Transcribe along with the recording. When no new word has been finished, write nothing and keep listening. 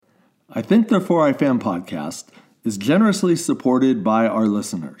I Think Therefore I Fan podcast is generously supported by our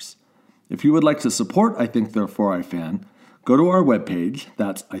listeners. If you would like to support I Think Therefore I Fan, go to our webpage,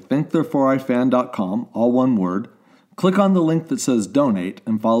 that's ithinkthereforeifan.com, all one word, click on the link that says donate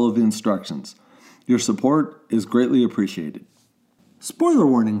and follow the instructions. Your support is greatly appreciated. Spoiler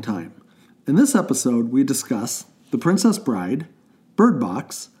warning time. In this episode, we discuss The Princess Bride, Bird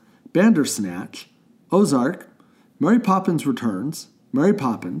Box, Bandersnatch, Ozark, Mary Poppins Returns, Mary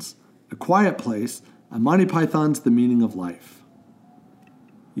Poppins, A Quiet Place, and Monty Python's The Meaning of Life.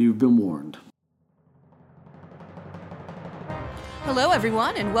 You've been warned. Hello,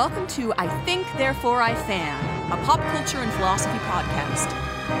 everyone, and welcome to I Think, Therefore I Fan, a pop culture and philosophy podcast.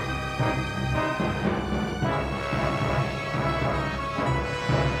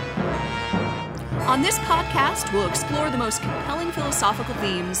 On this podcast, we'll explore the most compelling philosophical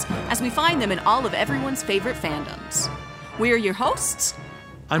themes as we find them in all of everyone's favorite fandoms. We are your hosts.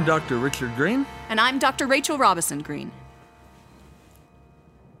 I'm Dr. Richard Green. And I'm Dr. Rachel Robison Green.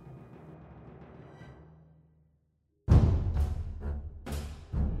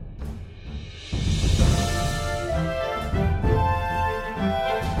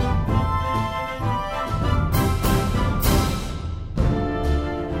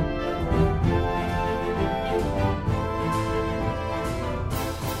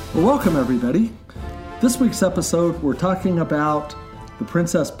 Well, welcome, everybody. This week's episode, we're talking about The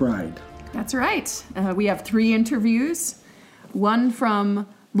Princess Bride. That's right. We have 3 interviews. One from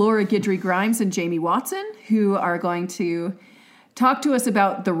Laura Guidry Grimes and Jamie Watson, who are going to talk to us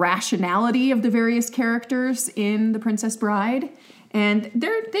about the rationality of the various characters in The Princess Bride. And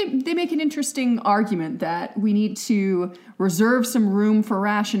they make an interesting argument that we need to reserve some room for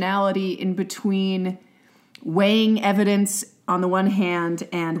rationality in between weighing evidence on the one hand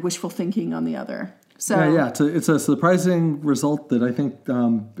and wishful thinking on the other. So It's a surprising result that I think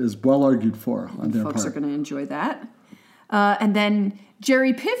is well argued for on their part. Folks are going to enjoy that. And then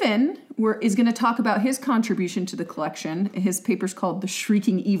Jerry Piven is going to talk about his contribution to the collection. His paper's called The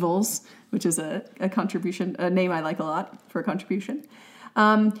Shrieking Evils, which is a contribution, a name I like a lot for a contribution.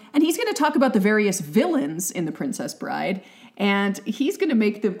 And he's going to talk about the various villains in The Princess Bride. And he's going to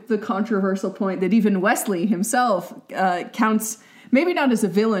make the controversial point that even Wesley himself counts, maybe not as a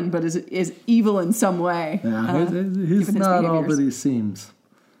villain, but is evil in some way. Yeah, he's not all that he seems.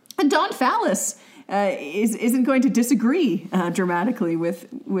 And Don Fallis isn't going to disagree dramatically with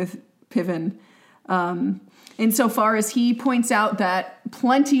Piven, insofar as he points out that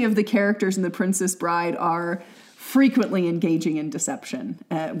plenty of the characters in The Princess Bride are frequently engaging in deception.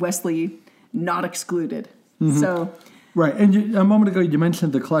 Wesley not excluded. Mm-hmm. So. Right, and a moment ago you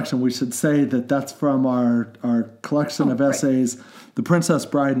mentioned the collection. We should say that that's from our collection of essays, right. The Princess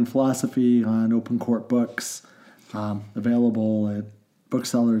Bride and Philosophy on Open Court Books, available at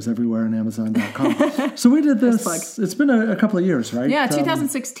booksellers everywhere and Amazon.com. So we did this, it's been a couple of years, right? Yeah,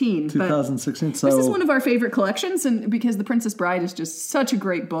 2016. 2016. So this is one of our favorite collections, and because The Princess Bride is just such a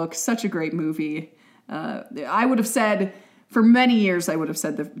great book, such a great movie. I would have said... For many years, I would have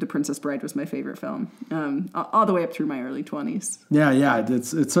said The Princess Bride was my favorite film, all the way up through my early 20s. Yeah,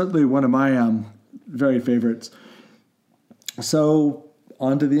 it's certainly one of my very favorites. So,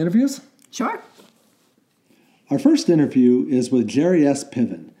 on to the interviews? Sure. Our first interview is with Jerry S.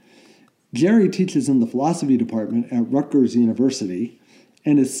 Piven. Jerry teaches in the philosophy department at Rutgers University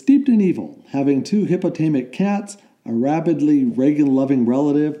and is steeped in evil, having 2 hippotamic cats, a rabidly Reagan-loving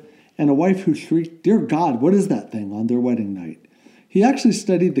relative, and a wife who shrieked, "Dear God, what is that thing?" on their wedding night. He actually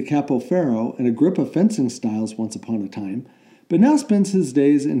studied the Capo Ferro and Agrippa fencing styles once upon a time, but now spends his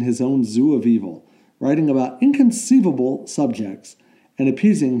days in his own zoo of evil, writing about inconceivable subjects and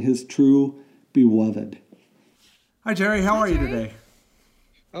appeasing his true beloved. Hi, Jerry. How are you today?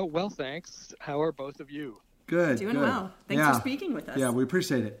 Oh, well, thanks. How are both of you? Good. Doing well. Thanks for speaking with us. Yeah, we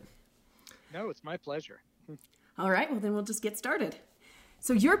appreciate it. No, it's my pleasure. All right, well, then we'll just get started.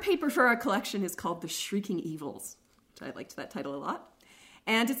 So your paper for our collection is called The Shrieking Evils, which I liked that title a lot.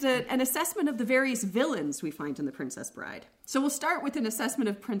 And it's an assessment of the various villains we find in The Princess Bride. So we'll start with an assessment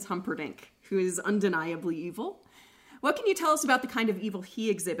of Prince Humperdinck, who is undeniably evil. What can you tell us about the kind of evil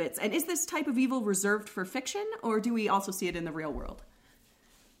he exhibits? And is this type of evil reserved for fiction, or do we also see it in the real world?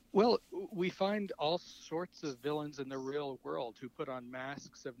 Well, we find all sorts of villains in the real world who put on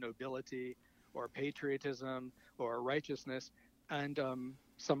masks of nobility or patriotism or righteousness. And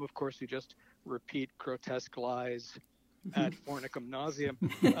some, of course, who just repeat grotesque lies ad fornicum nauseam.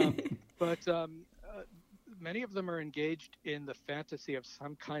 But many of them are engaged in the fantasy of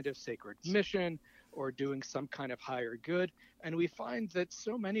some kind of sacred mission or doing some kind of higher good. And we find that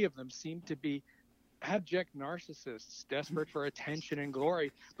so many of them seem to be abject narcissists desperate for attention and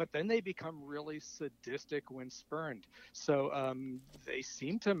glory, but then they become really sadistic when spurned. So they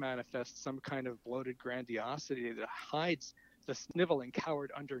seem to manifest some kind of bloated grandiosity that hides the sniveling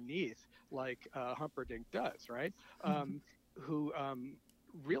coward underneath, like Humperdinck does, right? Who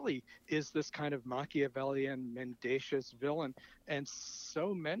really is this kind of Machiavellian, mendacious villain. And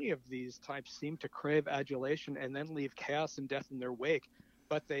so many of these types seem to crave adulation and then leave chaos and death in their wake.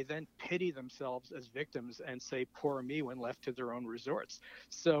 But they then pity themselves as victims and say, poor me, when left to their own resorts.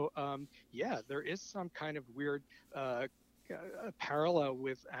 So, there is some kind of weird parallel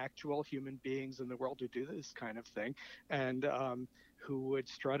with actual human beings in the world who do this kind of thing, and who would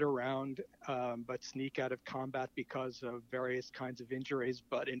strut around but sneak out of combat because of various kinds of injuries,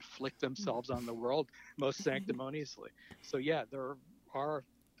 but inflict themselves on the world most sanctimoniously. So, there are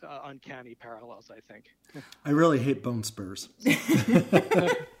uncanny parallels, I think. I really hate bone spurs.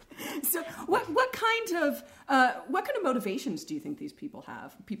 So what kind of motivations do you think these people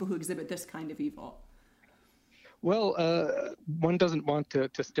have, people who exhibit this kind of evil? Well, one doesn't want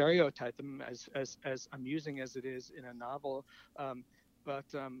to stereotype them as amusing as it is in a novel, but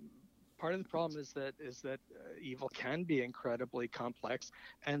part of the problem is that evil can be incredibly complex,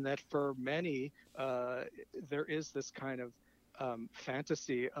 and that for many there is this kind of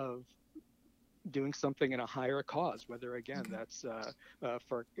fantasy of doing something in a higher cause, whether again that's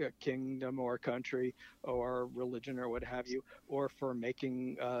for a kingdom or country or religion or what have you, or for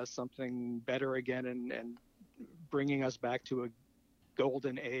making something better again and bringing us back to a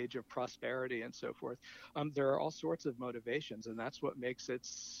golden age of prosperity and so forth. There are all sorts of motivations, and that's what makes it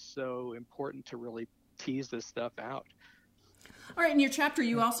so important to really tease this stuff out. All right, in your chapter,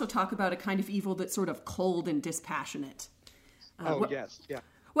 you also talk about a kind of evil that's sort of cold and dispassionate. Yes.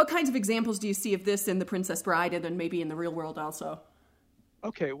 What kinds of examples do you see of this in The Princess Bride, and then maybe in the real world also?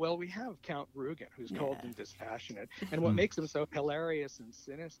 Okay, well, we have Count Rugen, who's cold and dispassionate. And what makes him so hilarious and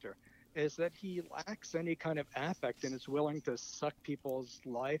sinister is that he lacks any kind of affect and is willing to suck people's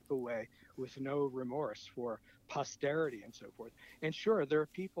life away with no remorse for posterity and so forth. And sure, there are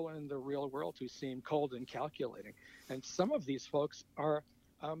people in the real world who seem cold and calculating. And some of these folks are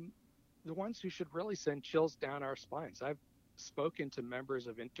the ones who should really send chills down our spines. I've spoken to members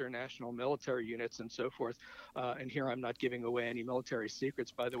of international military units and so forth, and here I'm not giving away any military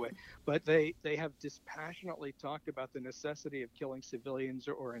secrets, by the way, but they have dispassionately talked about the necessity of killing civilians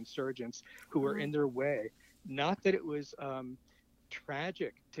or insurgents who were in their way. Not that it was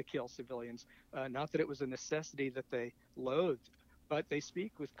tragic to kill civilians, not that it was a necessity that they loathed, but they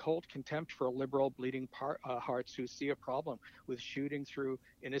speak with cold contempt for liberal bleeding hearts who see a problem with shooting through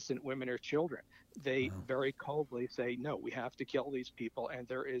innocent women or children. They very coldly say, no, we have to kill these people, and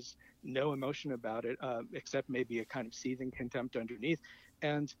there is no emotion about it, except maybe a kind of seething contempt underneath.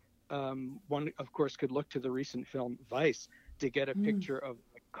 And one, of course, could look to the recent film Vice to get a picture of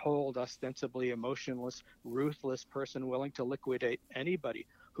a cold, ostensibly emotionless, ruthless person willing to liquidate anybody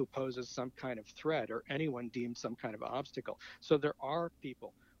who poses some kind of threat or anyone deemed some kind of obstacle. So there are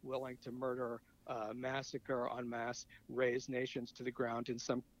people willing to murder, massacre en masse, raise nations to the ground in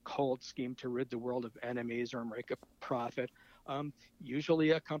some cold scheme to rid the world of enemies or make a profit,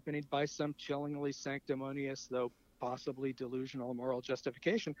 usually accompanied by some chillingly sanctimonious, though possibly delusional moral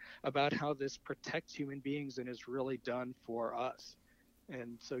justification about how this protects human beings and is really done for us.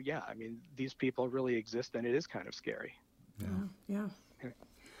 And so, these people really exist, and it is kind of scary. Yeah.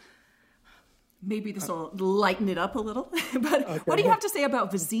 Maybe this will lighten it up a little. But okay. What do you have to say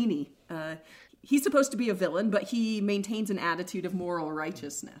about Vizzini? He's supposed to be a villain, but he maintains an attitude of moral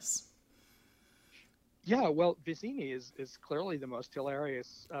righteousness. Yeah, well, Vizzini is clearly the most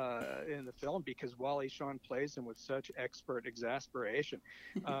hilarious in the film because Wally Shawn plays him with such expert exasperation.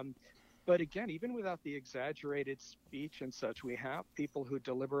 But again, even without the exaggerated speech and such, we have people who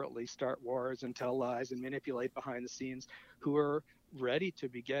deliberately start wars and tell lies and manipulate behind the scenes who are ready to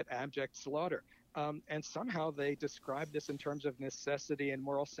beget abject slaughter. And somehow they describe this in terms of necessity and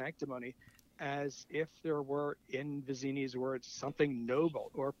moral sanctimony as if there were, in Vizzini's words, something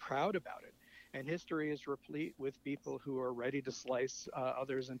noble or proud about it. And history is replete with people who are ready to slice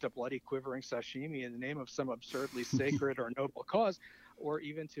others into bloody, quivering sashimi in the name of some absurdly sacred or noble cause, or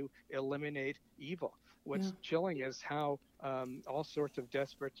even to eliminate evil. What's chilling is how all sorts of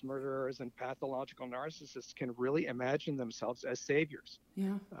desperate murderers and pathological narcissists can really imagine themselves as saviors.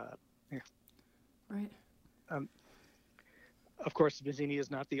 Right. of course, Vizzini is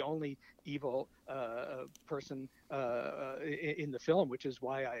not the only evil person in the film, which is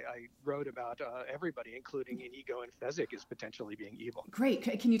why I wrote about everybody, including Inigo and Fezzik, as potentially being evil. Great.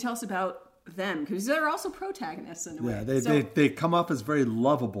 Can you tell us about them? Because they're also protagonists in a way. Yeah, they come off as very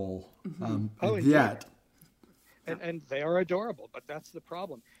lovable, yet. And they are adorable, but that's the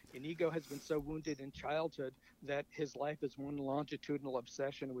problem. Inigo has been so wounded in childhood that his life is one longitudinal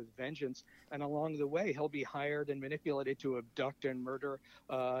obsession with vengeance. And along the way, he'll be hired and manipulated to abduct and murder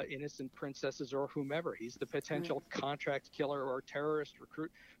innocent princesses or whomever. He's the potential contract killer or terrorist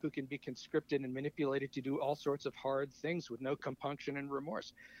recruit who can be conscripted and manipulated to do all sorts of hard things with no compunction and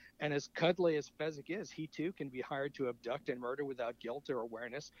remorse. And as cuddly as Fezzik is, he too can be hired to abduct and murder without guilt or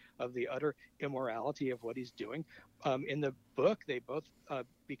awareness of the utter immorality of what he's doing. In the book, they both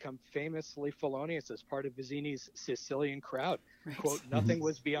become famously felonious as part of Vizzini's Sicilian crowd. Right. Quote, nothing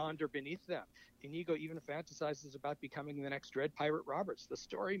was beyond or beneath them. Inigo even fantasizes about becoming the next Dread Pirate Roberts. The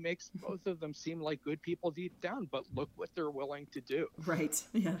story makes both of them seem like good people deep down, but look what they're willing to do. Right,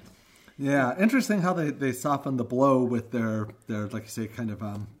 yeah. Yeah, interesting how they soften the blow with their like you say, kind of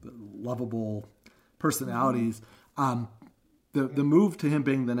lovable personalities. The move to him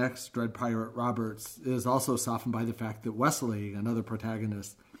being the next Dread Pirate Roberts is also softened by the fact that Wesley, another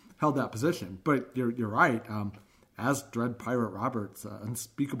protagonist, held that position. But you're right. As Dread Pirate Roberts,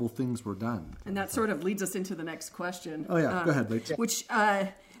 unspeakable things were done. And that sort of leads us into the next question. Oh yeah, go ahead, Rachel. Which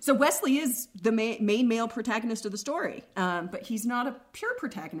so Wesley is the main male protagonist of the story, but he's not a pure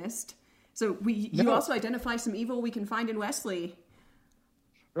protagonist. So you also identify some evil we can find in Wesley.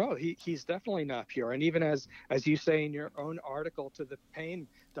 Oh, he's definitely not pure. And even as you say in your own article to The Pain,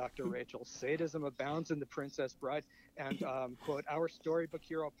 Dr. Rachel, sadism abounds in The Princess Bride. And, quote, our storybook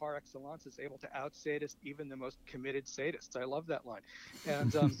hero par excellence is able to out-sadist even the most committed sadists. I love that line.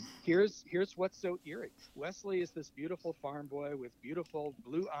 And here's what's so eerie. Wesley is this beautiful farm boy with beautiful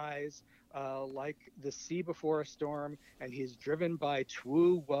blue eyes, like the sea before a storm, and he's driven by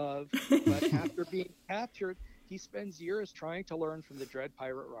true love. But after being captured, he spends years trying to learn from the Dread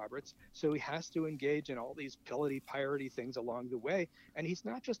Pirate Roberts, so he has to engage in all these piratey things along the way, and he's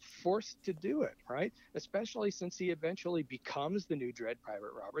not just forced to do it, right? Especially since he eventually becomes the new Dread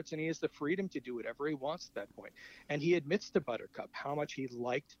Pirate Roberts, and he has the freedom to do whatever he wants at that point. And he admits to Buttercup how much he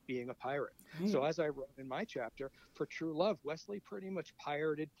liked being a pirate. So as I wrote in my chapter, for true love, Wesley pretty much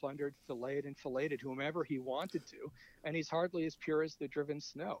pirated, plundered, filleted whomever he wanted to, and he's hardly as pure as the driven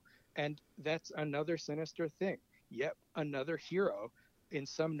snow. And that's another sinister thing. Yet another hero in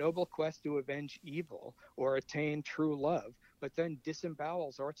some noble quest to avenge evil or attain true love, but then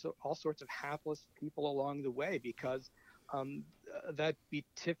disembowels all sorts of hapless people along the way because that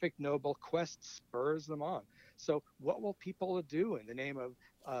beatific noble quest spurs them on. So what will people do in the name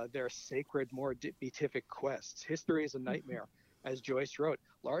of their sacred, more beatific quests? History is a nightmare, as Joyce wrote,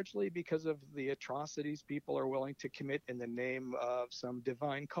 largely because of the atrocities people are willing to commit in the name of some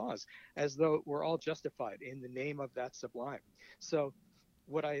divine cause, as though we're all justified in the name of that sublime. So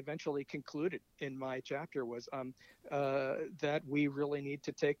what I eventually concluded in my chapter was that we really need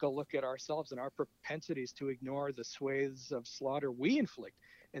to take a look at ourselves and our propensities to ignore the swathes of slaughter we inflict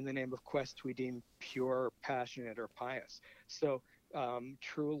in the name of quests we deem pure, passionate, or pious. So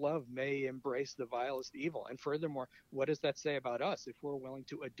true love may embrace the vilest evil. And furthermore, what does that say about us if we're willing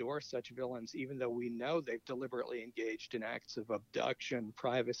to adore such villains, even though we know they've deliberately engaged in acts of abduction,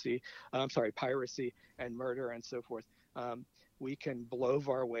 piracy, and murder and so forth? We can blow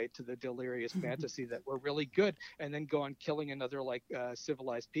our way to the delirious fantasy that we're really good and then go on killing another like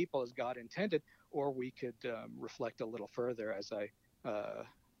civilized people as God intended, or we could reflect a little further as I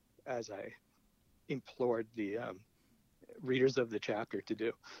implored the readers of the chapter to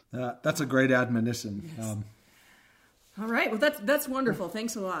do. That's a great admonition. Yes. All right. Well, that's wonderful.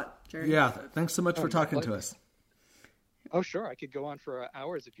 Thanks a lot, Jerry. Yeah. Thanks so much for talking to us. Oh, sure. I could go on for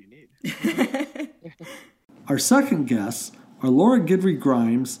hours if you need. Our second guests are Laura Guidry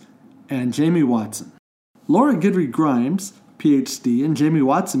Grimes and Jamie Watson. Laura Guidry Grimes, PhD, and Jamie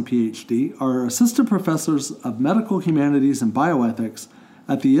Watson, PhD, are assistant professors of medical humanities and bioethics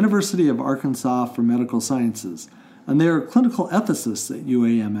at the University of Arkansas for Medical Sciences, and they are clinical ethicists at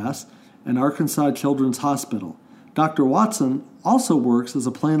UAMS and Arkansas Children's Hospital. Dr. Watson also works as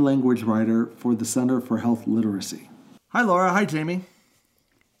a plain language writer for the Center for Health Literacy. Hi, Laura. Hi, Jamie.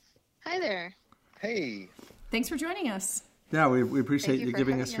 Hi there. Hey. Thanks for joining us. Yeah, we appreciate you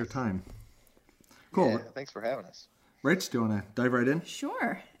giving us your time. Cool. Yeah, thanks for having us. Rach, do you want to dive right in?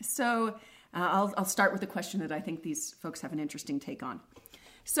 Sure. So I'll start with a question that I think these folks have an interesting take on.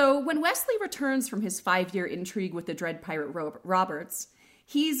 So when Wesley returns from his 5-year intrigue with the Dread Pirate Roberts,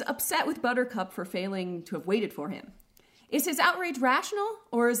 he's upset with Buttercup for failing to have waited for him. Is his outrage rational,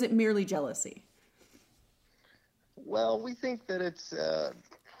 or is it merely jealousy? Well, we think that it's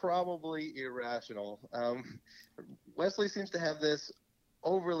probably irrational. Wesley seems to have this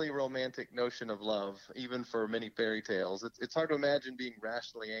overly romantic notion of love, even for many fairy tales. It's hard to imagine being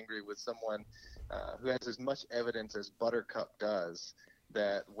rationally angry with someone who has as much evidence as Buttercup does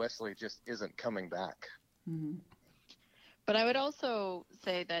that Wesley just isn't coming back. Mm-hmm. But I would also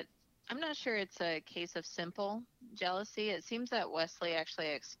say that I'm not sure it's a case of simple jealousy. It seems that Wesley actually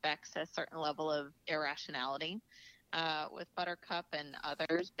expects a certain level of irrationality with Buttercup and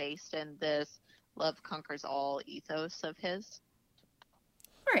others based in this love conquers all ethos of his.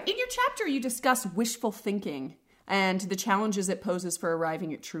 All right. In your chapter, you discuss wishful thinking and the challenges it poses for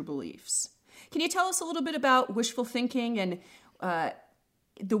arriving at true beliefs. Can you tell us a little bit about wishful thinking and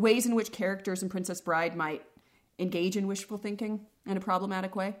the ways in which characters in Princess Bride might engage in wishful thinking in a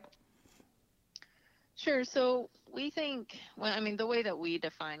problematic way? Sure. So we think, the way that we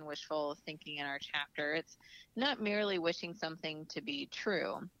define wishful thinking in our chapter, it's not merely wishing something to be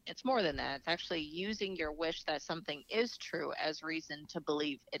true. It's more than that. It's actually using your wish that something is true as reason to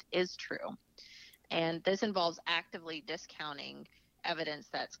believe it is true. And this involves actively discounting evidence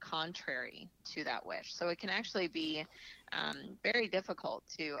that's contrary to that wish. So it can actually be very difficult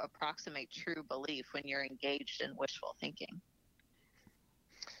to approximate true belief when you're engaged in wishful thinking.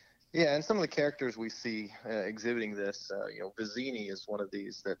 Yeah, and some of the characters we see exhibiting this, Vizzini is one of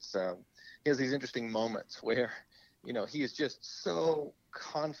these. He has these interesting moments where, he is just so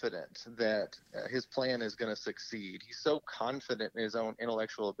confident that his plan is going to succeed. He's so confident in his own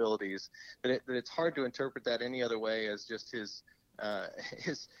intellectual abilities that it's hard to interpret that any other way as just his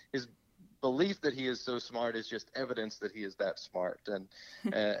belief that he is so smart is just evidence that he is that smart.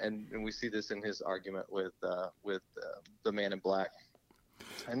 And we see this in his argument with the Man in Black.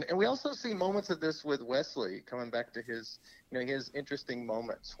 And we also see moments of this with Wesley, coming back to his interesting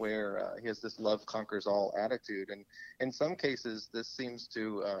moments where he has this love conquers all attitude. And in some cases, this seems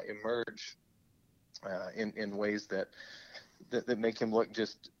to emerge in ways that make him look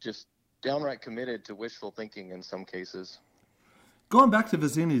just downright committed to wishful thinking in some cases. Going back to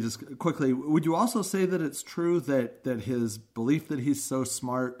Vizzini just quickly, would you also say that it's true that his belief that he's so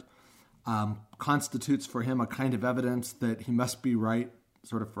smart constitutes for him a kind of evidence that he must be right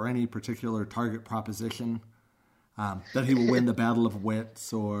sort of for any particular target proposition, that he will win the battle of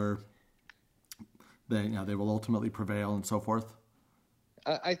wits, or they will ultimately prevail and so forth?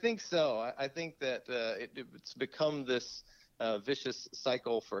 I think so. I think that it's become this vicious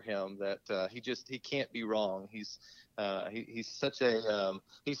cycle for him that he can't be wrong. He's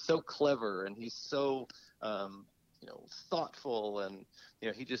so clever, and he's so thoughtful, and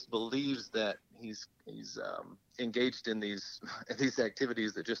he just believes that he's engaged in these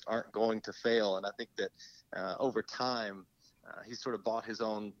activities that just aren't going to fail. And I think that over time he's sort of bought his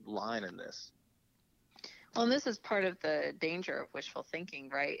own line in this. Well, and this is part of the danger of wishful thinking,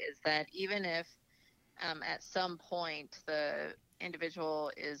 right? Is that even if at some point the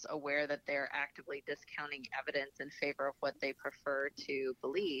individual is aware that they're actively discounting evidence in favor of what they prefer to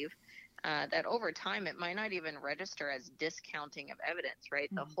believe, that over time it might not even register as discounting of evidence, right?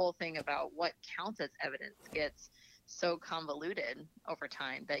 Mm-hmm. The whole thing about what counts as evidence gets so convoluted over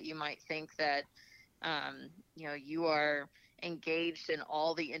time that you might think that you are engaged in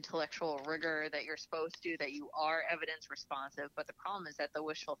all the intellectual rigor that you're supposed to, that you are evidence responsive. But the problem is that the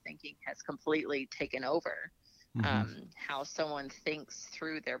wishful thinking has completely taken over how someone thinks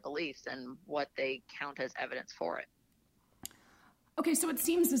through their beliefs and what they count as evidence for it. Okay, so it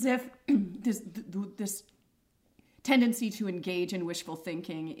seems as if this tendency to engage in wishful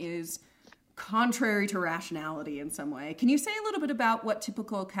thinking is contrary to rationality in some way. Can you say a little bit about what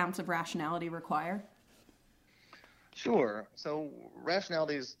typical accounts of rationality require? Sure. So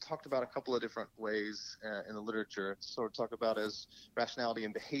rationality is talked about a couple of different ways in the literature. It's sort of talked about as rationality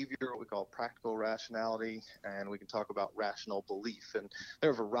in behavior, what we call practical rationality, and we can talk about rational belief. And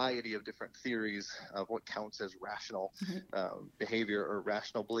there are a variety of different theories of what counts as rational behavior or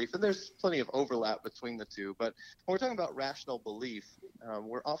rational belief. And there's plenty of overlap between the two. But when we're talking about rational belief,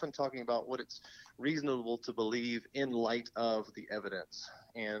 we're often talking about what it's reasonable to believe in light of the evidence.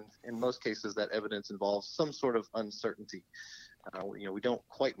 And in most cases, that evidence involves some sort of uncertainty. We don't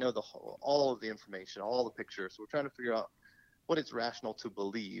quite know all of the information, all the pictures. So we're trying to figure out what it's rational to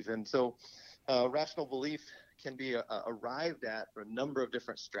believe. And so rational belief can be arrived at through a number of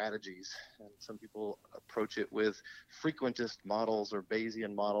different strategies. And some people approach it with frequentist models or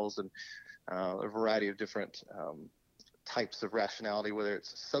Bayesian models, and a variety of different types of rationality, whether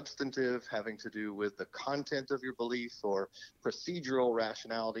it's substantive, having to do with the content of your belief, or procedural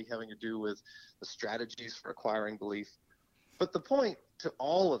rationality, having to do with the strategies for acquiring belief, But the point to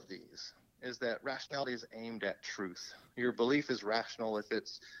all of these is that rationality is aimed at truth. Your belief is rational if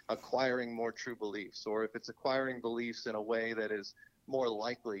it's acquiring more true beliefs, or if it's acquiring beliefs in a way that is more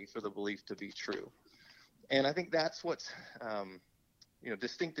likely for the belief to be true. And I think that's what's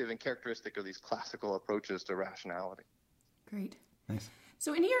distinctive and characteristic of these classical approaches to rationality. Great. Nice.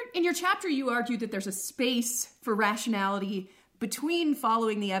 So in your chapter, you argue that there's a space for rationality between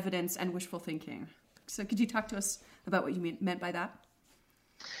following the evidence and wishful thinking. So could you talk to us about what you meant by that?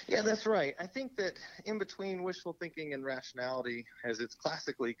 Yeah, that's right. I think that in between wishful thinking and rationality, as it's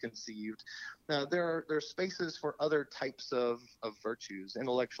classically conceived, there are spaces for other types of virtues,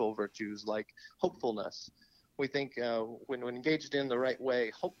 intellectual virtues like hopefulness. We think when engaged in the right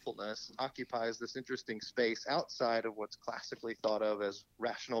way, hopefulness occupies this interesting space outside of what's classically thought of as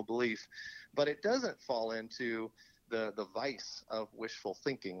rational belief, but it doesn't fall into the vice of wishful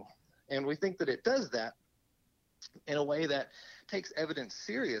thinking. And we think that it does that in a way that takes evidence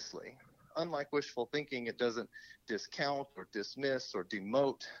seriously. Unlike wishful thinking, it doesn't discount or dismiss or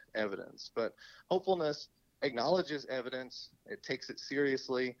demote evidence, but hopefulness acknowledges evidence, it takes it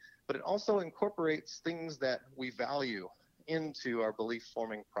seriously, but it also incorporates things that we value into our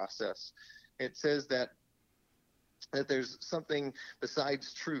belief-forming process. It says that there's something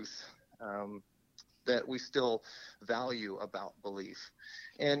besides truth that we still value about belief.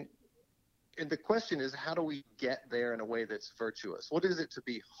 And the question is, how do we get there in a way that's virtuous? What is it to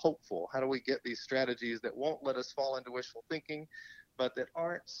be hopeful? How do we get these strategies that won't let us fall into wishful thinking, but that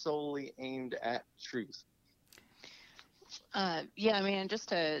aren't solely aimed at truth? Just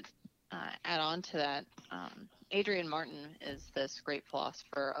to add on to that, Adrienne Martin is this great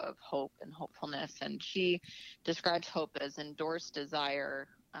philosopher of hope and hopefulness, and she describes hope as endorsed desire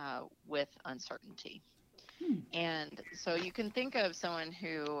with uncertainty. And so you can think of someone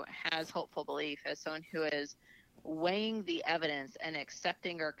who has hopeful belief as someone who is weighing the evidence and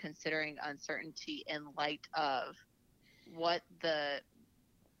accepting or considering uncertainty in light of what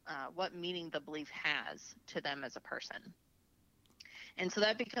meaning the belief has to them as a person. And so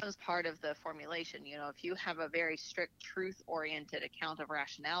that becomes part of the formulation. If you have a very strict truth-oriented account of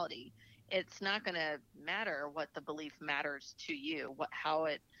rationality, it's not going to matter what the belief matters to you, how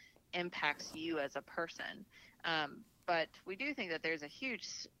it impacts you as a person. But we do think that there's a huge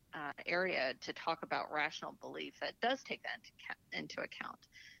area to talk about rational belief that does take that into account.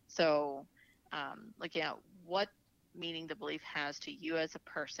 So looking at what meaning the belief has to you as a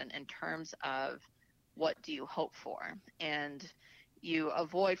person in terms of what do you hope for, and you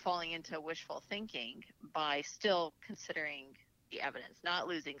avoid falling into wishful thinking by still considering the evidence, not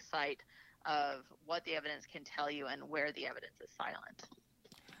losing sight of what the evidence can tell you and where the evidence is silent.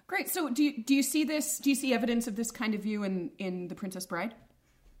 Great. So do you see this? Do you see evidence of this kind of view in The Princess Bride?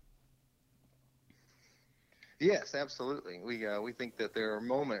 Yes, absolutely. We think that there are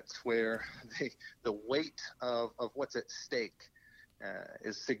moments where the weight of what's at stake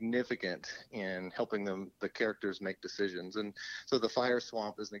is significant in helping the characters make decisions. And so the fire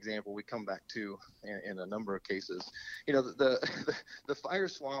swamp is an example we come back to in a number of cases. The fire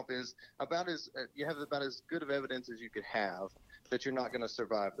swamp is you have about as good of evidence as you could have that you're not going to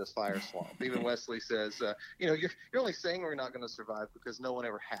survive this fire swamp. Even Wesley says, you're only saying we're not going to survive because no one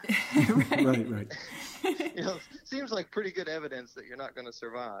ever has. Right. Seems like pretty good evidence that you're not going to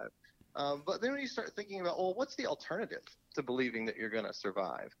survive. But then when you start thinking about, what's the alternative to believing that you're going to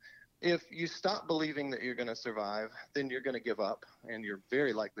survive? If you stop believing that you're going to survive, then you're going to give up and you're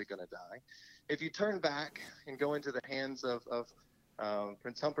very likely going to die. If you turn back and go into the hands of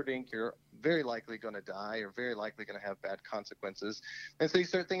Prince Humperdinck, you're very likely going to die or very likely going to have bad consequences. And so you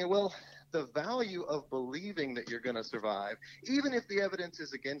start thinking, the value of believing that you're going to survive, even if the evidence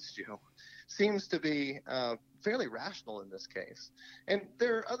is against you, seems to be fairly rational in this case. And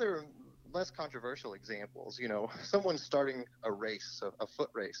there are other less controversial examples. Someone starting a race, a foot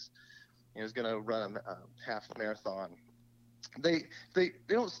race, is going to run a half marathon. They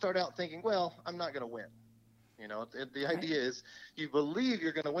don't start out thinking, I'm not going to win. The idea is you believe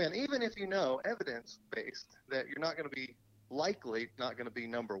you're going to win, even if you know evidence-based that you're not going to be not going to be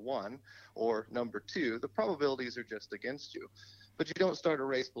number one or number two. The probabilities are just against you. But you don't start a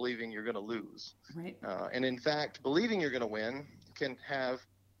race believing you're going to lose. Right. And in fact, believing you're going to win can have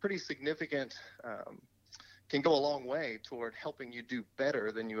pretty significant, can go a long way toward helping you do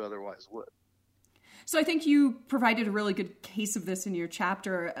better than you otherwise would. So I think you provided a really good case of this in your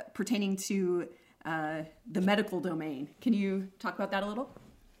chapter pertaining to the medical domain. Can you talk about that a little?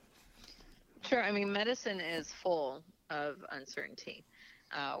 Sure. Medicine is full of uncertainty.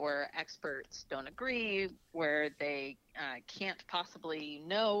 where experts don't agree, where they can't possibly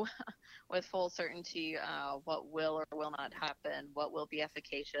know with full certainty what will or will not happen, what will be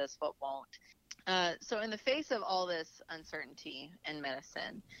efficacious, what won't. So in the face of all this uncertainty in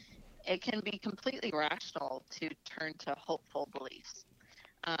medicine, it can be completely rational to turn to hopeful beliefs.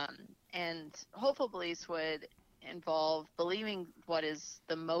 And hopeful beliefs would involve believing what is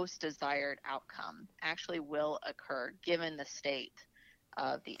the most desired outcome actually will occur given the state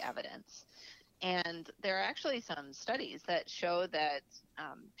of the evidence. And there are actually some studies that show that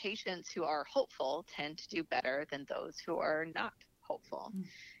patients who are hopeful tend to do better than those who are not hopeful.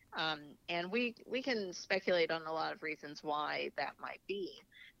 And we can speculate on a lot of reasons why that might be.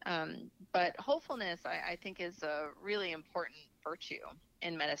 But hopefulness, I think, is a really important virtue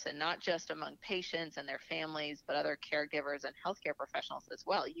in medicine, not just among patients and their families, but other caregivers and healthcare professionals as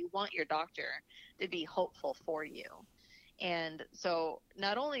well. You want your doctor to be hopeful for you. And so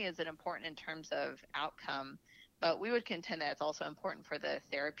not only is it important in terms of outcome, but we would contend that it's also important for the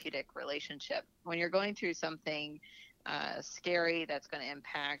therapeutic relationship. When you're going through something scary that's going to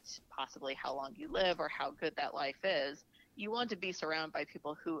impact possibly how long you live or how good that life is, you want to be surrounded by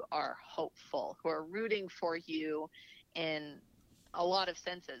people who are hopeful, who are rooting for you in a lot of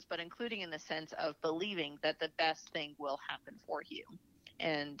senses, but including in the sense of believing that the best thing will happen for you.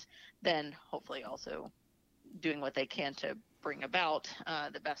 And then hopefully also doing what they can to bring about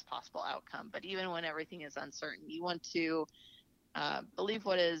the best possible outcome. But even when everything is uncertain, you want to believe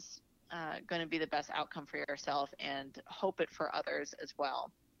what is going to be the best outcome for yourself and hope it for others as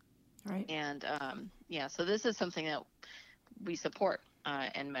well. Right. And so this is something that we support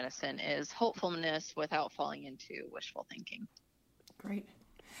in medicine, is hopefulness without falling into wishful thinking. Great.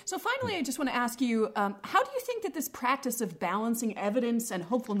 So finally, I just want to ask you, how do you think that this practice of balancing evidence and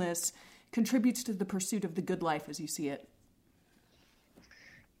hopefulness contributes to the pursuit of the good life as you see it?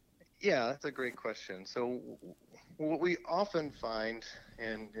 Yeah, that's a great question. So what we often find,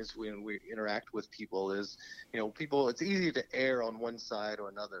 and is when we interact with people, is, people, it's easy to err on one side or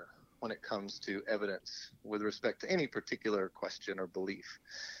another when it comes to evidence with respect to any particular question or belief.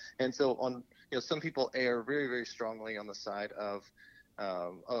 And so some people err very, very strongly on the side of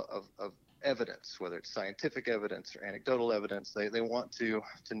evidence, whether it's scientific evidence or anecdotal evidence. They want to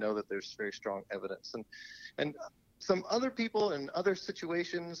know that there's very strong evidence. And some other people in other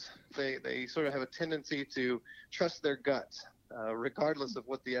situations, they sort of have a tendency to trust their gut, regardless of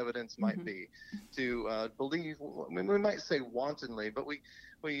what the evidence might be, to believe. We might say wantonly, but we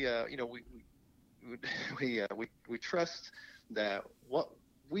trust that what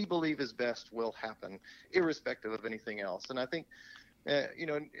we believe is best will happen, irrespective of anything else. And I think,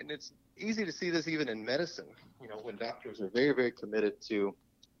 and it's easy to see this even in medicine, when doctors are very, very committed to,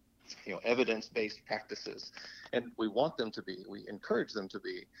 evidence-based practices, and we want them to be, we encourage them to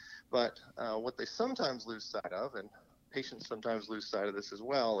be. But what they sometimes lose sight of, and patients sometimes lose sight of this as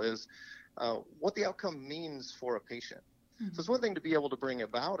well, is what the outcome means for a patient. So it's one thing to be able to bring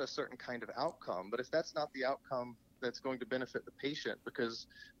about a certain kind of outcome, but if that's not the outcome that's going to benefit the patient, because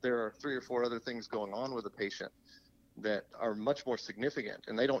there are 3 or 4 other things going on with the patient that are much more significant,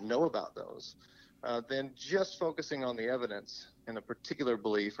 and they don't know about those, then just focusing on the evidence in a particular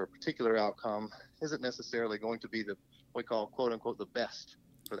belief or particular outcome isn't necessarily going to be what we call, quote unquote, the best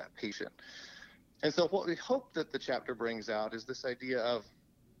for that patient. And so what we hope that the chapter brings out is this idea of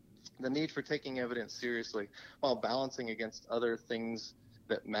the need for taking evidence seriously while balancing against other things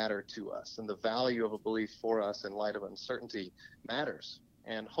that matter to us, and the value of a belief for us in light of uncertainty matters.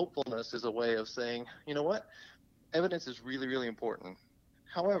 And hopefulness is a way of saying, you know what, evidence is really, really important.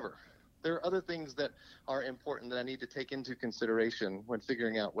 However, there are other things that are important that I need to take into consideration when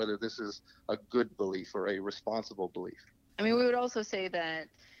figuring out whether this is a good belief or a responsible belief. I mean, we would also say that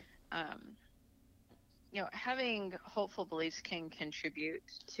having hopeful beliefs can contribute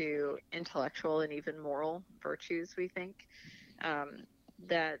to intellectual and even moral virtues, we think.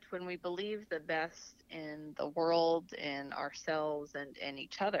 That when we believe the best in the world, in ourselves, and in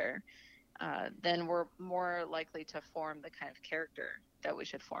each other, then we're more likely to form the kind of character that we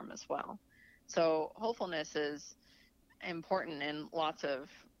should form as well. So hopefulness is important in lots of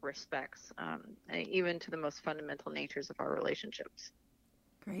respects, even to the most fundamental natures of our relationships.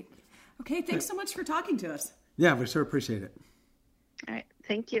 Great. Okay, thanks so much for talking to us. Yeah, we sure appreciate it. All right,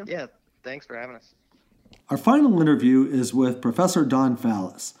 thank you. Yeah, thanks for having us. Our final interview is with Professor Don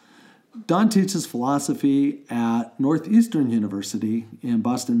Fallis. Don teaches philosophy at Northeastern University in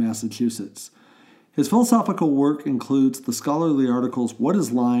Boston, Massachusetts. His philosophical work includes the scholarly articles What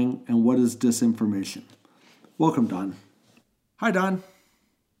is Lying and What is Disinformation? Welcome, Don. Hi, Don.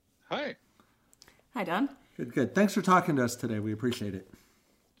 Hi. Hi, Don. Good. Thanks for talking to us today. We appreciate it.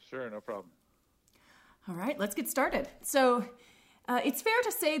 Sure, no problem. All right, let's get started. So it's fair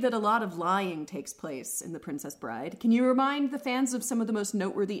to say that a lot of lying takes place in The Princess Bride. Can you remind the fans of some of the most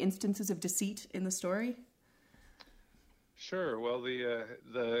noteworthy instances of deceit in the story? Sure. Well,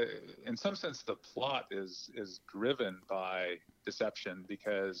 in some sense, the plot is driven by deception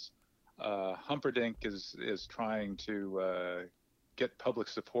because Humperdinck is trying to get public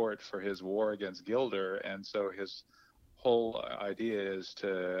support for his war against Gilder, and so his whole idea is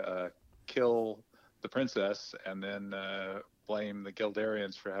to kill the princess and then blame the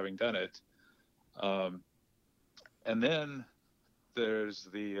Gildarians for having done it. And then there's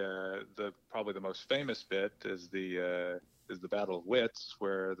the probably the most famous bit is the Battle of Wits,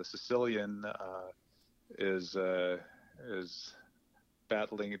 where the Sicilian is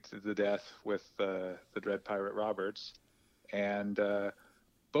battling to the death with the Dread Pirate Roberts, and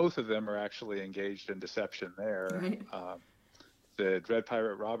both of them are actually engaged in deception there. Right. The Dread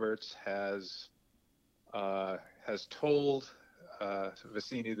Pirate Roberts has told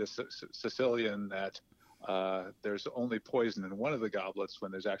Vizzini, the Sicilian, that there's only poison in one of the goblets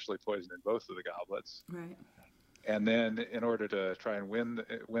when there's actually poison in both of the goblets. Right. And then, in order to try and win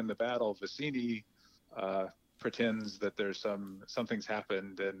the battle, Vizzini pretends that there's something's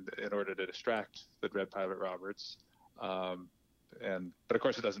happened, and in order to distract the Dread Pirate Roberts. But of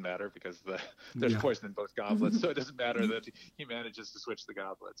course it doesn't matter because there's poison in both goblets, so it doesn't matter that he manages to switch the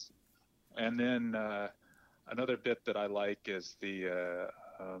goblets. And then another bit that I like is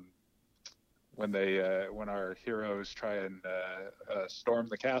when our heroes try and storm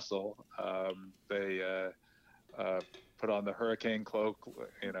the castle, they put on the hurricane cloak,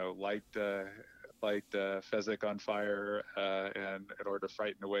 light Fezzik on fire, and in order to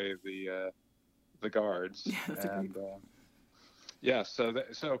frighten away the guards. Yeah, that's and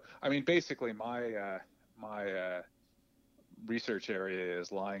so I mean, basically my research area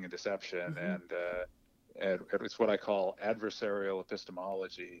is lying and deception, and it's what I call adversarial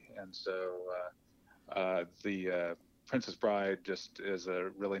epistemology. And so the Princess Bride just is a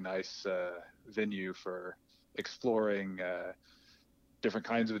really nice venue for exploring different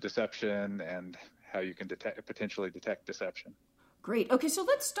kinds of deception and how you can potentially detect deception. Great. Okay, so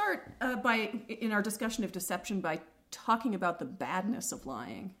let's start in our discussion of deception by talking about the badness of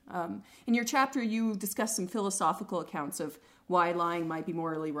lying. In your chapter, you discuss some philosophical accounts of why lying might be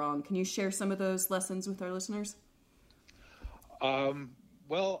morally wrong. Can you share some of those lessons with our listeners?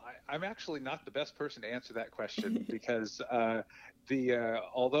 Well, I'm actually not the best person to answer that question because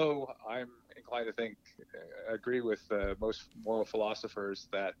although I'm inclined to agree with most moral philosophers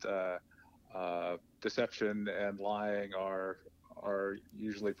that deception and lying are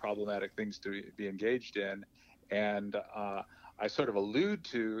usually problematic things to be engaged in, and I sort of allude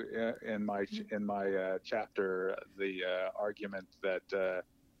to in my chapter the argument that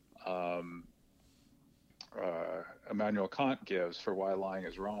Immanuel Kant gives for why lying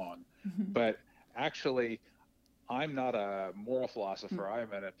is wrong. Mm-hmm. But actually, I'm not a moral philosopher.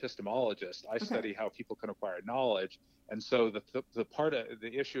 I'm an epistemologist. I study how people can acquire knowledge. And so the part of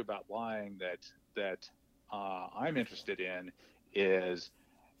the issue about lying that I'm interested in is,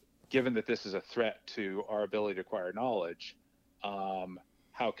 given that this is a threat to our ability to acquire knowledge,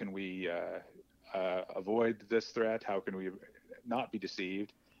 how can we avoid this threat? How can we not be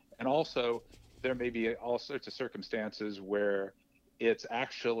deceived? And also, there may be all sorts of circumstances where it's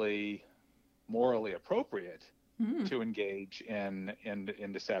actually morally appropriate to engage in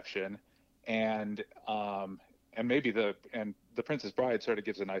deception, and maybe the Princess Bride sort of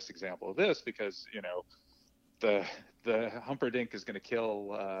gives a nice example of this, because the Humperdinck is going to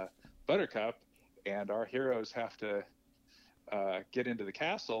kill Buttercup, and our heroes have to get into the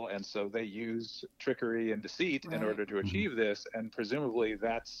castle, and so they use trickery and deceit in order to achieve this, and presumably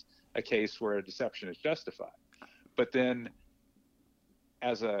that's a case where a deception is justified. But then,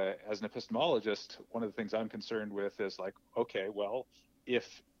 as an epistemologist, one of the things I'm concerned with is like, okay, well,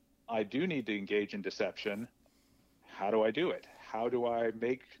 if I do need to engage in deception, how do I do it? How do I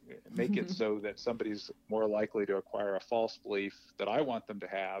make it so that somebody's more likely to acquire a false belief that I want them to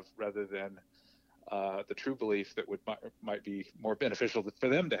have, rather than the true belief that might be more beneficial for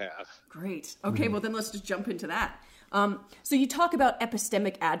them to have? Great. Okay, well then let's just jump into that. So you talk about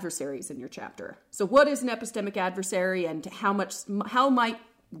epistemic adversaries in your chapter. So what is an epistemic adversary, and how might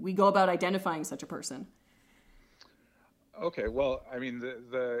we go about identifying such a person? Okay, well, I mean,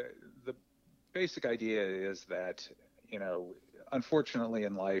 the basic idea is that, unfortunately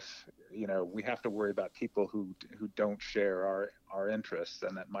in life, we have to worry about people who don't share our interests,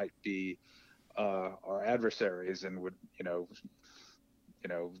 and that might be our adversaries, and would,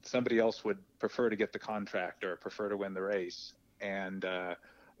 somebody else would prefer to get the contract or prefer to win the race. And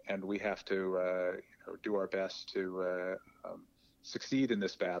and we have to do our best to succeed in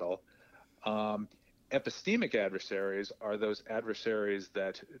this battle. Epistemic adversaries are those adversaries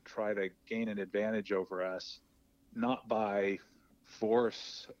that try to gain an advantage over us, not by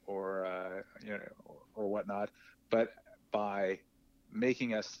force or whatnot, but by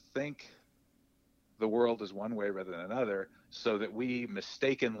making us think the world is one way rather than another, so that we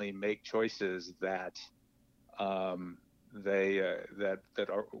mistakenly make choices that that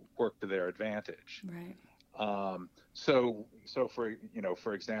work to their advantage. Right. So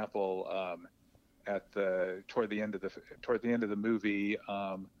for example, toward the end of the movie,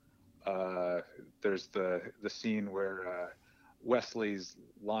 there's the scene where Wesley's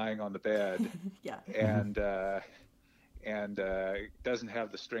lying on the bed Yeah. and doesn't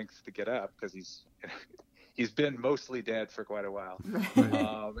have the strength to get up because he's been mostly dead for quite a while.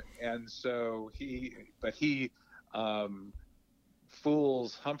 And so he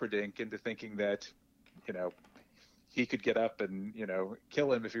fools Humperdinck into thinking that, he could get up and,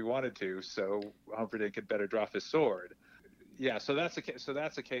 kill him if he wanted to. So Humperdinck had better drop his sword. Yeah. So that's a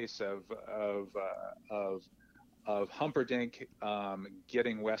case of Humperdinck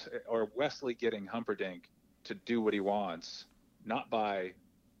getting Wesley getting Humperdinck to do what he wants, not by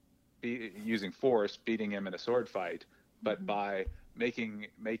using force, beating him in a sword fight, but by making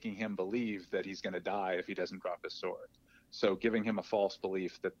him believe that he's going to die if he doesn't drop his sword. So giving him a false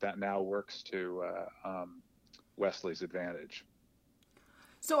belief that now works to Wesley's advantage.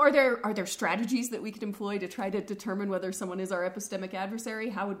 So are there strategies that we can employ to try to determine whether someone is our epistemic adversary?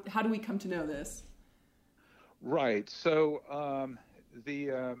 How do we come to know this? Right. So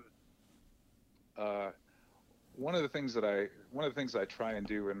one of the things I try and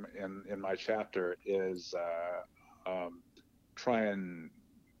do in my chapter is try and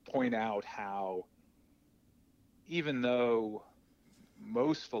point out how, even though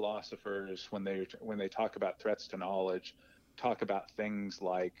most philosophers, when they talk about threats to knowledge, talk about things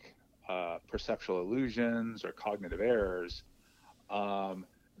like perceptual illusions or cognitive errors,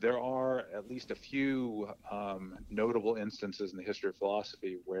 there are at least a few notable instances in the history of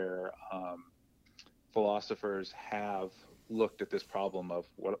philosophy where philosophers have looked at this problem of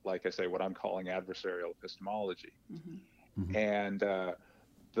what I'm calling adversarial epistemology. And the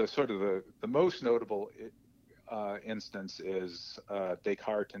most notable instance is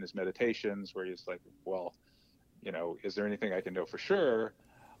Descartes in his Meditations, where he's like, well, is there anything I can know for sure?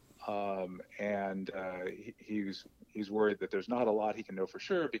 He's worried that there's not a lot he can know for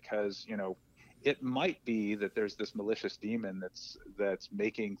sure, because it might be that there's this malicious demon that's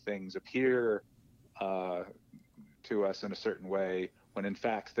making things appear to us in a certain way when in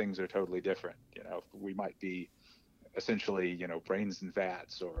fact things are totally different. We might be essentially brains in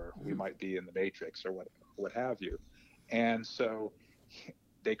vats, or we might be in the Matrix, or what have you. And so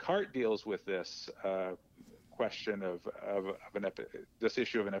Descartes deals with this question of this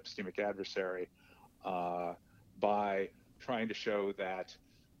issue of an epistemic adversary by trying to show that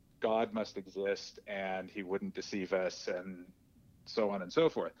God must exist and he wouldn't deceive us, and so on and so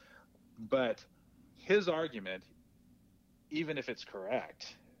forth. But his argument, even if it's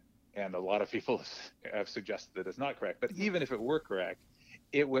correct, and a lot of people have suggested that it's not correct, but even if it were correct,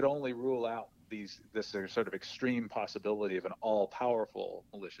 it would only rule out this sort of extreme possibility of an all-powerful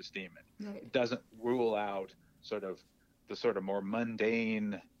malicious demon. Right. It doesn't rule out the sort of more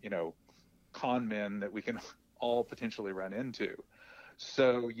mundane, con men that we can all potentially run into.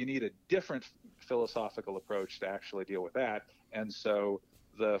 So you need a different philosophical approach to actually deal with that. And so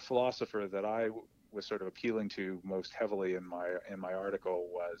the philosopher that I was sort of appealing to most heavily in my article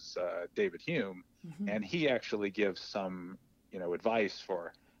was David Hume, and he actually gives some advice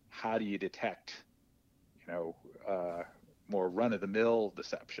for how do you detect more run-of-the-mill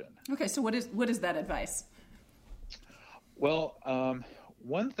deception. Okay, so what is that advice? Well,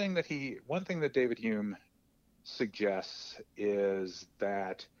 one thing that David Hume suggests is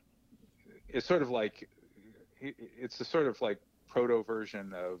that it's sort of like proto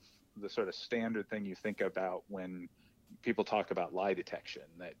version of the sort of standard thing you think about when people talk about lie detection,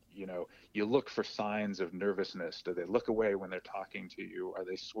 that you look for signs of nervousness. Do they look away when they're talking to you? Are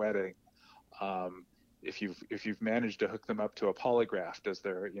they sweating? If you've managed to hook them up to a polygraph, does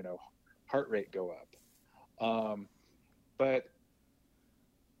their heart rate go up? But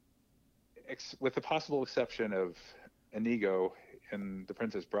with the possible exception of Inigo in The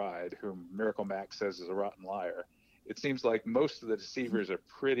Princess Bride, whom Miracle Max says is a rotten liar, it seems like most of the deceivers are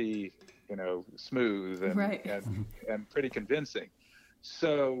pretty, smooth and pretty convincing.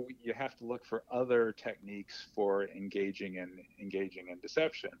 So you have to look for other techniques for engaging in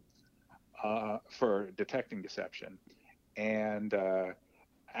deception, for detecting deception. And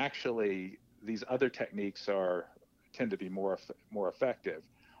actually these other techniques tend to be more effective.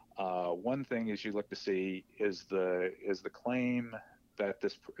 One thing is you look to see is the claim that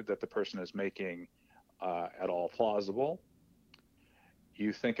the person is making at all plausible.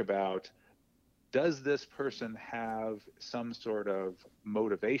 You think about, does this person have some sort of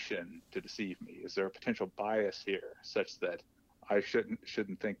motivation to deceive me? Is there a potential bias here such that I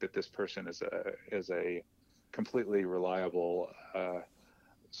shouldn't think that this person is a completely reliable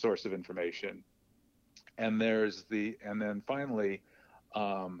source of information? And then finally,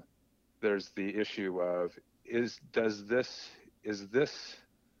 there's the issue of is this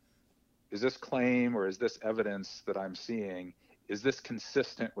claim or is this evidence that I'm seeing, is this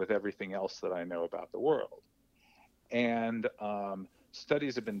consistent with everything else that I know about the world? And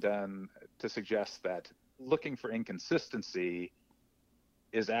studies have been done to suggest that looking for inconsistency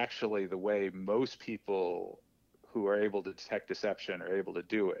is actually the way most people who are able to detect deception are able to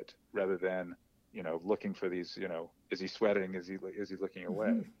do it, rather than, looking for these, is he sweating? Is he looking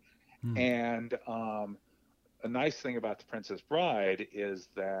away? Mm-hmm. And a nice thing about The Princess Bride is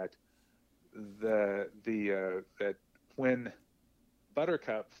that that when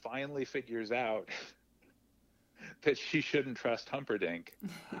Buttercup finally figures out that she shouldn't trust Humperdinck,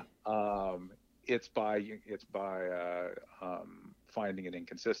 it's by finding an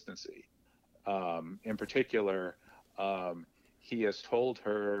inconsistency. In particular, he has told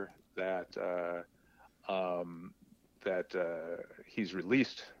her that he's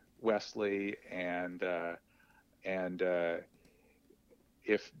released Wesley, and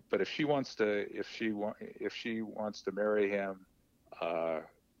if she wants to marry him, I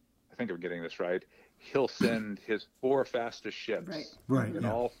think I'm getting this right, he'll send his 4 fastest ships in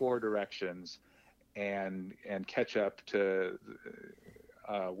all 4 directions and catch up to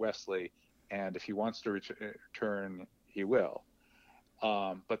Wesley, and if he wants to return, he will.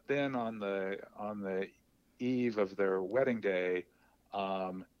 But then on the eve of their wedding day,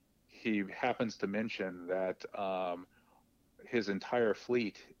 he happens to mention that his entire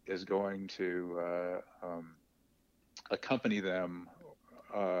fleet is going to accompany them,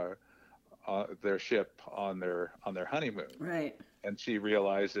 their ship on their honeymoon. Right. And she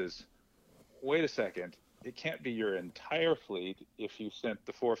realizes, wait a second, it can't be your entire fleet if you sent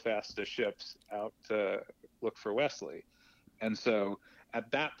the 4 fastest ships out to look for Wesley. And so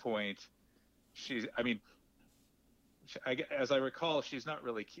at that point, as I recall, she's not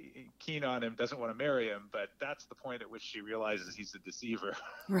really keen on him, doesn't want to marry him, but that's the point at which she realizes he's a deceiver.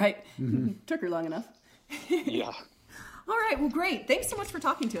 Right. Mm-hmm. Took her long enough. Yeah. All right. Well, great. Thanks so much for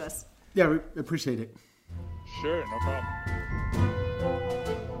talking to us. Yeah, we appreciate it. Sure, no problem.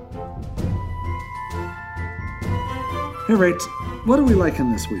 Hey, Rach, what are we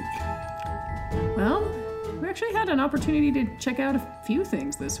liking this week? Well, we actually had an opportunity to check out a few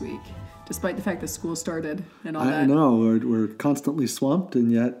things this week, despite the fact that school started and all that. I know, we're constantly swamped,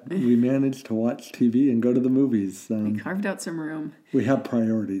 and yet we managed to watch TV and go to the movies. We carved out some room. We have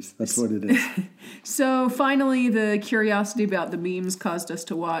priorities. That's what it is. So finally, the curiosity about the memes caused us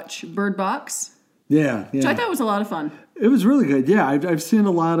to watch Bird Box. Yeah. Which I thought was a lot of fun. It was really good. Yeah, I've seen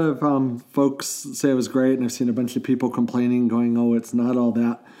a lot of folks say it was great, and I've seen a bunch of people complaining, going, "Oh, it's not all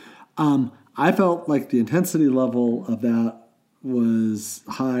that." I felt like the intensity level of that was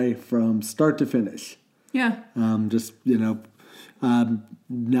high from start to finish. Yeah.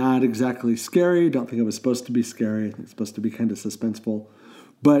 Not exactly scary. Don't think it was supposed to be scary. I think it's supposed to be kind of suspenseful.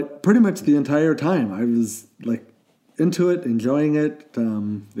 But pretty much the entire time, I was like into it, enjoying it,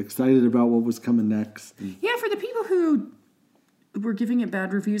 excited about what was coming next. Yeah, for the people who were giving it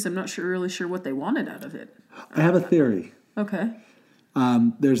bad reviews, I'm not really sure what they wanted out of it. I have a theory. Okay.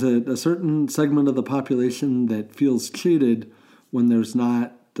 There's a certain segment of the population that feels cheated when there's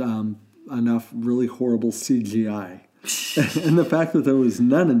not enough really horrible CGI. And the fact that there was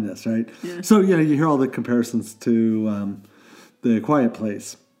none in this, right? Yeah. So, you hear all the comparisons to The Quiet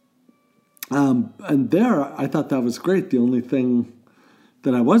Place. And there, I thought that was great. The only thing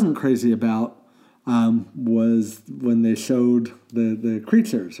that I wasn't crazy about was when they showed the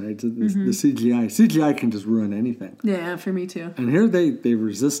creatures, right? The CGI. CGI can just ruin anything. Yeah, for me too. And here they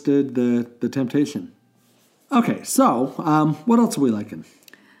resisted the temptation. Okay, so what else are we liking?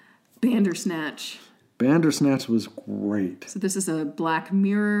 Bandersnatch. Bandersnatch was great. So this is a Black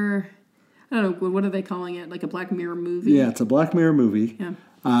Mirror, I don't know, what are they calling it? Like a Black Mirror movie? Yeah, it's a Black Mirror movie. Yeah.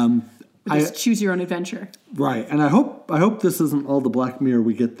 This choose your own adventure. Right, and I hope this isn't all the Black Mirror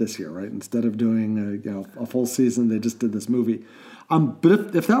we get this year, right? Instead of doing a full season, they just did this movie.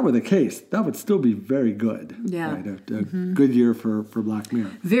 But if that were the case, that would still be very good. Yeah. Right? A good year for Black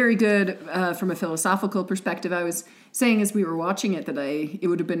Mirror. Very good from a philosophical perspective. I was saying as we were watching it that it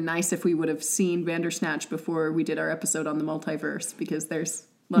would have been nice if we would have seen Bandersnatch before we did our episode on the multiverse, because there's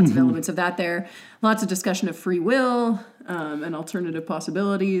lots of elements of that there. Lots of discussion of free will and alternative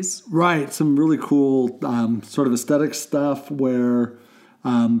possibilities. Right, some really cool sort of aesthetic stuff where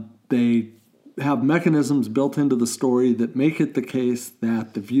they have mechanisms built into the story that make it the case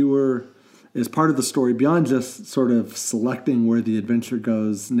that the viewer is part of the story beyond just sort of selecting where the adventure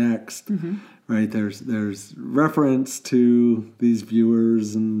goes next. Right, there's reference to these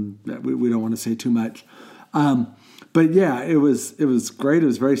viewers, and we don't want to say too much. But yeah, it was great. It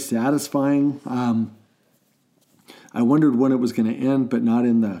was very satisfying. I wondered when it was going to end, but not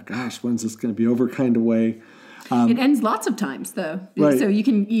in the when's this going to be over kind of way. It ends lots of times, though, right. So you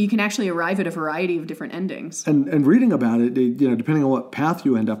can actually arrive at a variety of different endings. And reading about it, depending on what path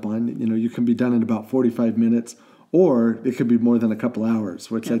you end up on, you can be done in about 45 minutes, or it could be more than a couple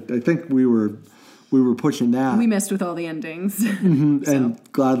hours, which I think we were pushing that. We messed with all the endings, and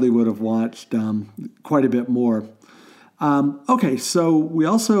gladly would have watched quite a bit more. Okay, so we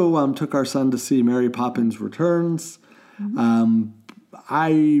also took our son to see Mary Poppins Returns.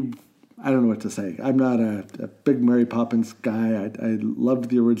 I don't know what to say. I'm not a big Mary Poppins guy. I loved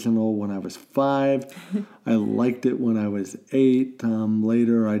the original when I was 5. I liked it when I was 8.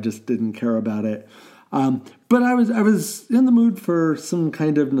 Later, I just didn't care about it. But I was in the mood for some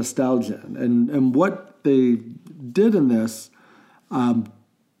kind of nostalgia. And what they did in this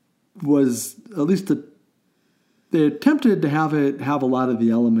was at least they attempted to have it have a lot of the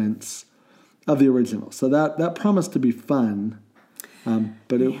elements of the original. So that promised to be fun.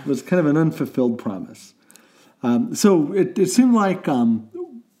 But it was kind of an unfulfilled promise. So it seemed like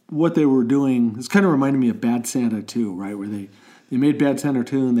what they were doing is kind of reminded me of Bad Santa 2, right? Where they made Bad Santa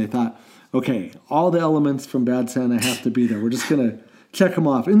 2 and they thought, okay, all the elements from Bad Santa have to be there. We're just going to check them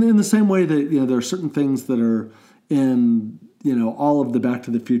off. In the same way that, there are certain things that are in, all of the Back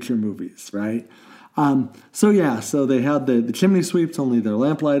to the Future movies, right? So they had the chimney sweeps, only they're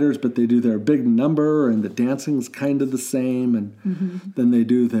lamplighters, but they do their big number, and the dancing's kind of the same, and then they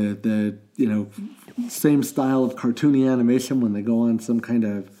do the same style of cartoony animation when they go on some kind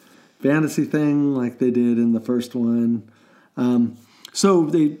of fantasy thing like they did in the first one. So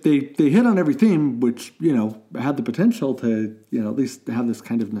they hit on every theme, which had the potential to at least have this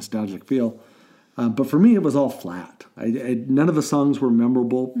kind of nostalgic feel. But for me, it was all flat. None of the songs were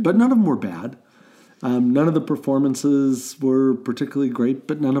memorable, but none of them were bad. None of the performances were particularly great,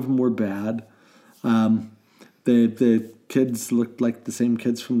 but none of them were bad. The kids looked like the same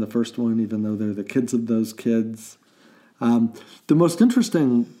kids from the first one, even though they're the kids of those kids. The most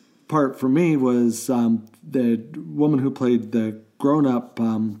interesting part for me was the woman who played the grown-up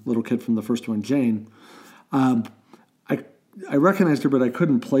little kid from the first one, Jane. I recognized her, but I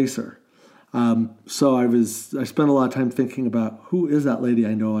couldn't place her. So I spent a lot of time thinking about who is that lady.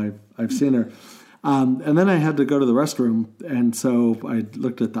 I know I've seen her. And then I had to go to the restroom, and so I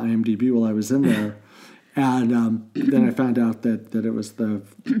looked at the IMDb while I was in there, and then I found out that it was the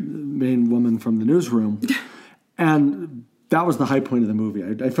main woman from the newsroom, and that was the high point of the movie.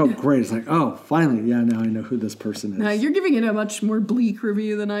 I felt great. It's like, oh, finally, now I know who this person is. Now, you're giving it a much more bleak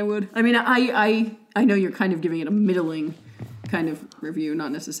review than I would. I mean, I know you're kind of giving it a middling kind of review,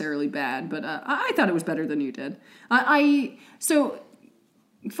 not necessarily bad, but I thought it was better than you did. So...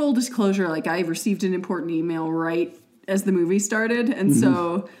 Full disclosure, I received an important email right as the movie started, and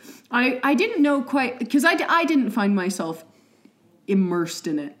so I didn't know quite, because I didn't find myself immersed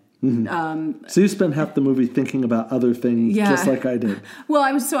in it. So you spent half the movie thinking about other things, just like I did. Well,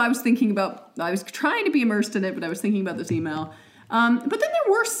 I was trying to be immersed in it, but I was thinking about this email. But then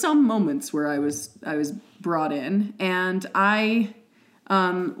there were some moments where I was brought in, and I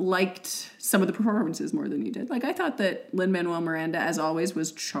liked some of the performances more than you did. I thought that Lin-Manuel Miranda, as always,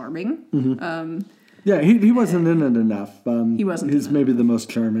 was charming. He wasn't in it enough. He wasn't. He's maybe the most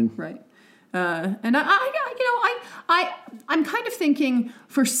charming, right? And I'm kind of thinking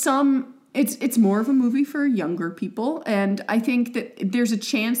for some, it's more of a movie for younger people, and I think that there's a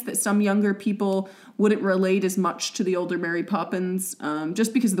chance that some younger people wouldn't relate as much to the older Mary Poppins,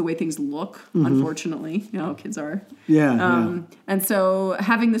 just because of the way things look, unfortunately. How kids are. And so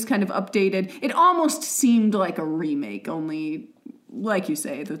having this kind of updated, it almost seemed like a remake, only like you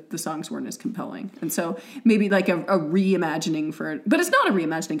say, the songs weren't as compelling. And so maybe like a reimagining but it's not a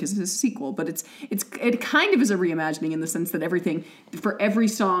reimagining because it's a sequel, but it kind of is a reimagining in the sense that for every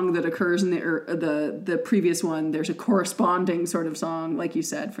song that occurs in the previous one, there's a corresponding sort of song, like you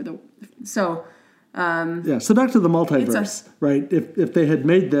said, so back to the multiverse, right? If they had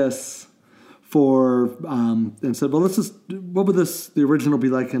made this and said, well, what would the original be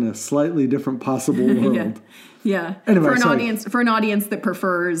like in a slightly different possible world? Yeah. Anyway, for an audience that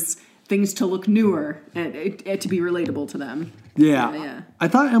prefers things to look newer and to be relatable to them. Yeah. I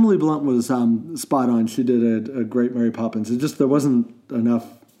thought Emily Blunt was spot on. She did a great Mary Poppins. It just there wasn't enough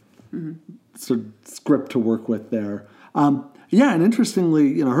sort of script to work with there. And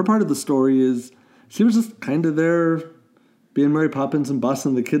interestingly, her part of the story is she was just kind of there being Mary Poppins and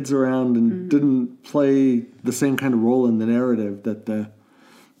bossing the kids around and didn't play the same kind of role in the narrative that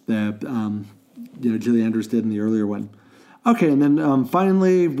Julie Andrews did in the earlier one. Okay, and then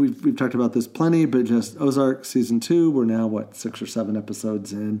finally, we've talked about this plenty, but just Ozark Season 2, we're now, 6 or 7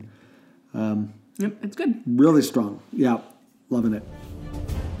 episodes in. Yep, it's good. Really strong. Yeah, loving it.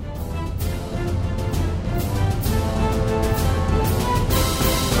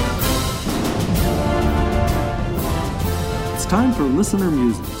 Time for listener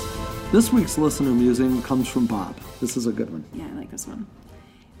musings. This week's listener musing comes from Bob. This is a good one. Yeah, I like this one.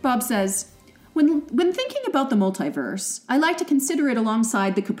 Bob says, when thinking about the multiverse, I like to consider it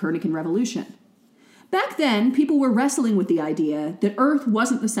alongside the Copernican revolution. Back then, people were wrestling with the idea that Earth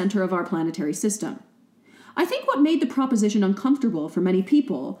wasn't the center of our planetary system. I think what made the proposition uncomfortable for many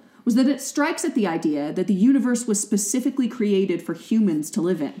people was that it strikes at the idea that the universe was specifically created for humans to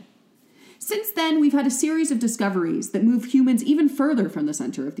live in. Since then, we've had a series of discoveries that move humans even further from the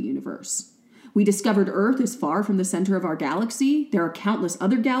center of the universe. We discovered Earth is far from the center of our galaxy, there are countless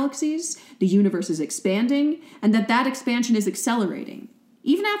other galaxies, the universe is expanding, and that expansion is accelerating.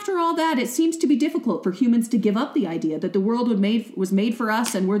 Even after all that, it seems to be difficult for humans to give up the idea that the world was made for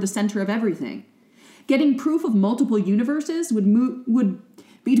us and we're the center of everything. Getting proof of multiple universes would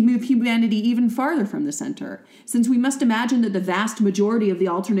be to move humanity even farther from the center, since we must imagine that the vast majority of the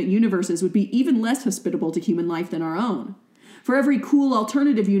alternate universes would be even less hospitable to human life than our own. For every cool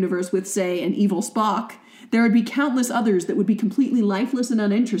alternative universe with, say, an evil Spock, there would be countless others that would be completely lifeless and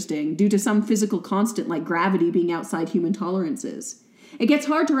uninteresting due to some physical constant like gravity being outside human tolerances. It gets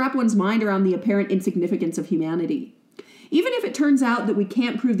hard to wrap one's mind around the apparent insignificance of humanity. Even if it turns out that we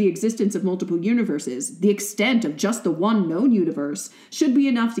can't prove the existence of multiple universes, the extent of just the one known universe should be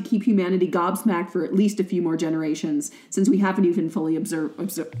enough to keep humanity gobsmacked for at least a few more generations, since we haven't even fully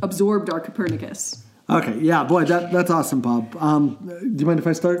absorbed our Copernicus. Okay, yeah, boy, that's awesome, Bob. Do you mind if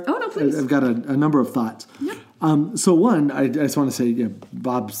I start? Oh, no, please. I've got a number of thoughts. Yep. So one, I just want to say,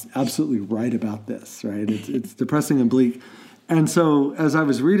 Bob's absolutely right about this, right? It's depressing and bleak. And so as I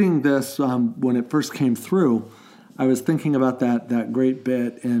was reading this, when it first came through, I was thinking about that great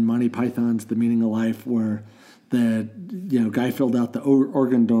bit in Monty Python's The Meaning of Life where the guy filled out the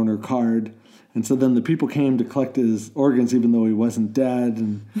organ donor card, and so then the people came to collect his organs even though he wasn't dead,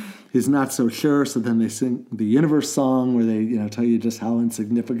 and he's not so sure. So then they sing the universe song where they tell you just how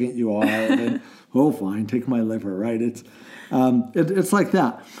insignificant you are, and then, oh fine, take my liver, right? It's like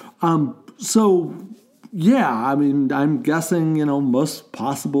that. So. Yeah, I mean, I'm guessing, most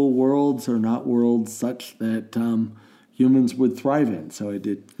possible worlds are not worlds such that humans would thrive in. So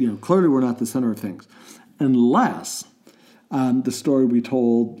clearly we're not the center of things. Unless the story we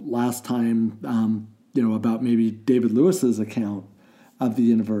told last time, about maybe David Lewis's account of the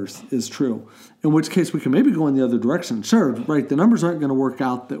universe is true. In which case we can maybe go in the other direction. Sure, right, the numbers aren't going to work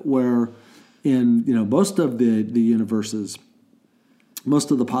out that we're in, most of the universes,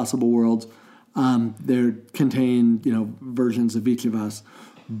 most of the possible worlds, they contain, versions of each of us.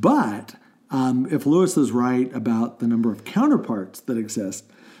 But if Lewis is right about the number of counterparts that exist,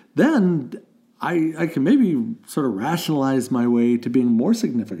 then I can maybe sort of rationalize my way to being more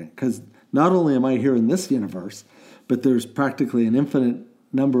significant. Because not only am I here in this universe, but there's practically an infinite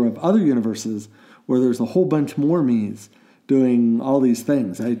number of other universes where there's a whole bunch more me's doing all these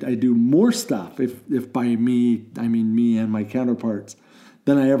things. I do more stuff, if by me, I mean me and my counterparts,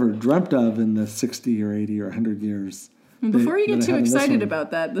 than I ever dreamt of in the 60 or 80 or 100 years. Before you get too excited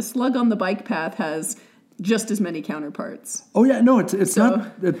about that, the slug on the bike path has just as many counterparts. Oh, yeah, no, it's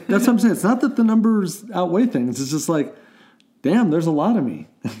not. That's what I'm saying. It's not that the numbers outweigh things. It's just like, damn, there's a lot of me.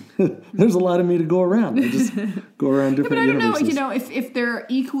 There's a lot of me to go around. I just go around different universes. But I don't know, if there are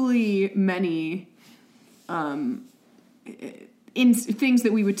equally many in things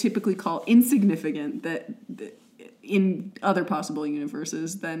that we would typically call insignificant that in other possible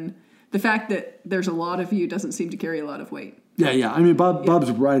universes, then the fact that there's a lot of you doesn't seem to carry a lot of weight. Yeah. I mean,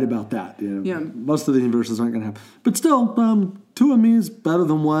 Bob's right about that. You know, Yeah. Most of the universes aren't going to have. But still, 2 of me is better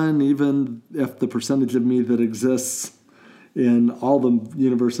than 1, even if the percentage of me that exists in all the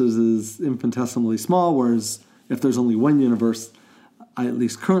universes is infinitesimally small, whereas if there's only 1 universe, I at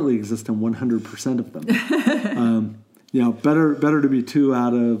least currently exist in 100% of them. Better to be 2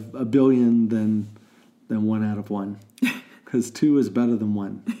 out of a billion than 1 out of 1. Because 2 is better than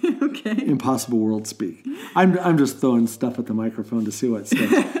 1. Okay. Impossible world speak. I'm just throwing stuff at the microphone to see what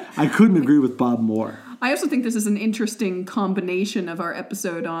sticks. I couldn't agree with Bob more. I also think this is an interesting combination of our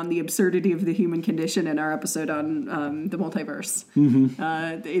episode on the absurdity of the human condition and our episode on the multiverse.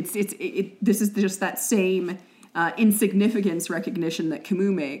 Mm-hmm. This is just that same insignificance recognition that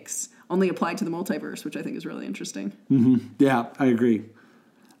Camus makes, only applied to the multiverse, which I think is really interesting. Mm-hmm. Yeah, I agree.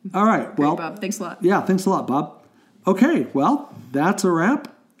 All right. Well, Bob, thanks a lot. Yeah, thanks a lot, Bob. Okay, well, that's a wrap.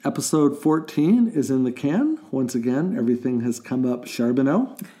 Episode 14 is in the can. Once again, everything has come up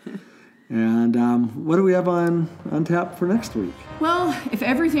Charbonneau. And what do we have on tap for next week? Well, if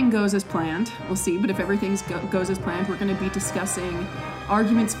everything goes as planned, we'll see. But if everything goes as planned, we're going to be discussing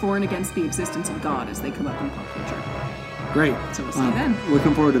arguments for and against the existence of God as they come up in pop culture. Great. So we'll see you then.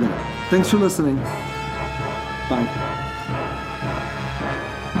 Looking forward to that. Thanks for listening. Bye.